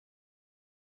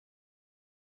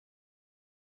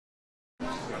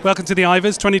Welcome to the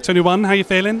Ivors 2021. How are you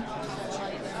feeling?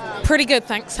 Pretty good,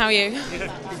 thanks. How are you?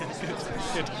 Good.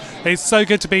 It's so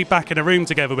good to be back in a room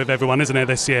together with everyone, isn't it,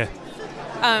 this year?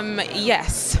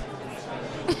 Yes.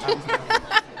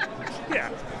 Yeah.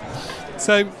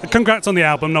 So, congrats on the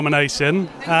album nomination.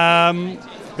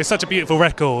 It's such a beautiful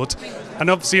record, and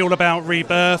obviously all about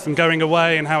rebirth and going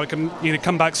away and how it can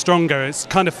come back stronger. It's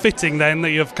kind of fitting then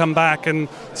that you've come back and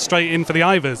straight in for the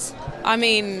Ivors. I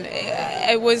mean,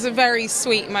 it was a very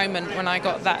sweet moment when I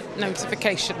got that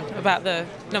notification about the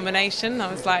nomination.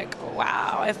 I was like,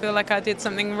 wow, I feel like I did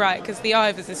something right, because the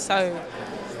Ivors is so,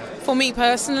 for me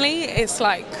personally, it's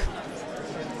like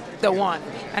the one.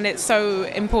 And it's so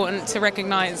important to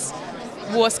recognise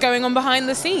what's going on behind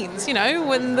the scenes,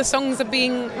 when the songs are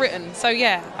being written. So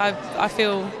yeah, I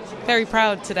feel very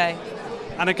proud today.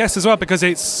 And I guess as well,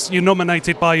 because you're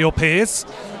nominated by your peers,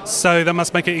 so that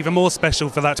must make it even more special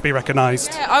for that to be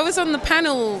recognised. Yeah, I was on the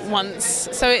panel once,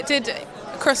 so it did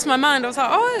cross my mind. I was like,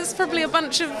 oh, there's probably a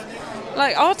bunch of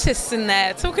artists in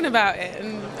there talking about it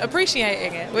and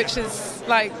appreciating it, which is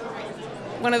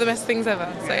one of the best things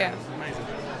ever. So yeah.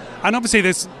 And obviously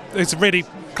it's really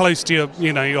close to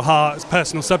your heart,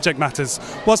 personal subject matters.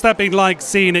 What's that been like,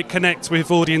 seeing it connect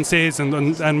with audiences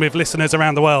and with listeners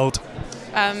around the world?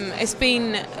 It's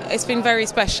been very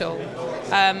special.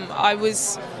 I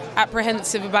was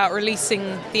apprehensive about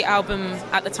releasing the album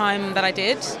at the time that I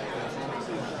did,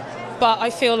 but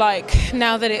I feel like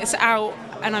now that it's out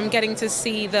and I'm getting to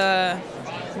see the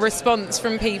response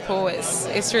from people,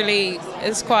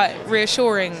 it's quite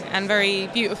reassuring and very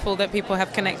beautiful that people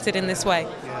have connected in this way.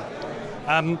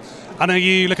 I know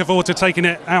you looking forward to taking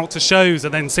it out to shows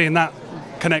and then seeing that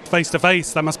connect face to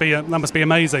face. That must be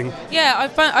amazing. Yeah,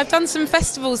 I've done some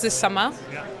festivals this summer,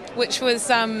 which was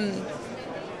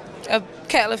a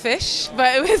kettle of fish,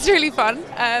 but it was really fun.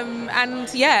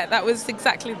 And yeah, that was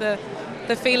exactly the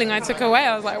feeling I took away.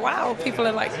 I was like, wow, people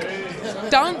are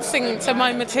dancing to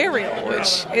my material,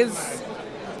 which is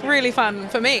really fun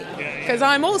for me, because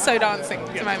I'm also dancing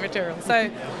to my material. So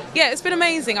yeah, it's been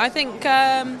amazing. I think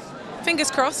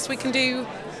fingers crossed we can do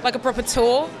a proper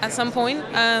tour at some point.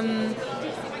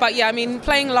 But yeah, I mean,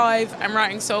 playing live and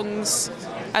writing songs,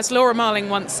 as Laura Marling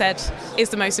once said, is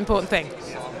the most important thing.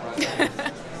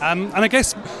 And I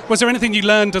guess, was there anything you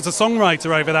learned as a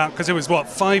songwriter over that? Because it was,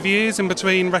 5 years in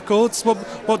between records?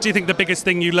 What do you think the biggest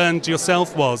thing you learned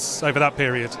yourself was over that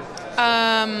period?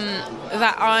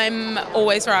 That I'm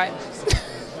always right.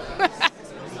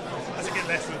 That's a good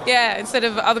lesson. Yeah, instead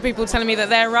of other people telling me that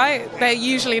they're right, they're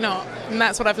usually not. And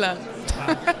that's what I've learned.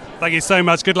 Thank you so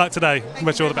much. Good luch today.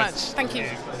 Wish you all the best. Thank you.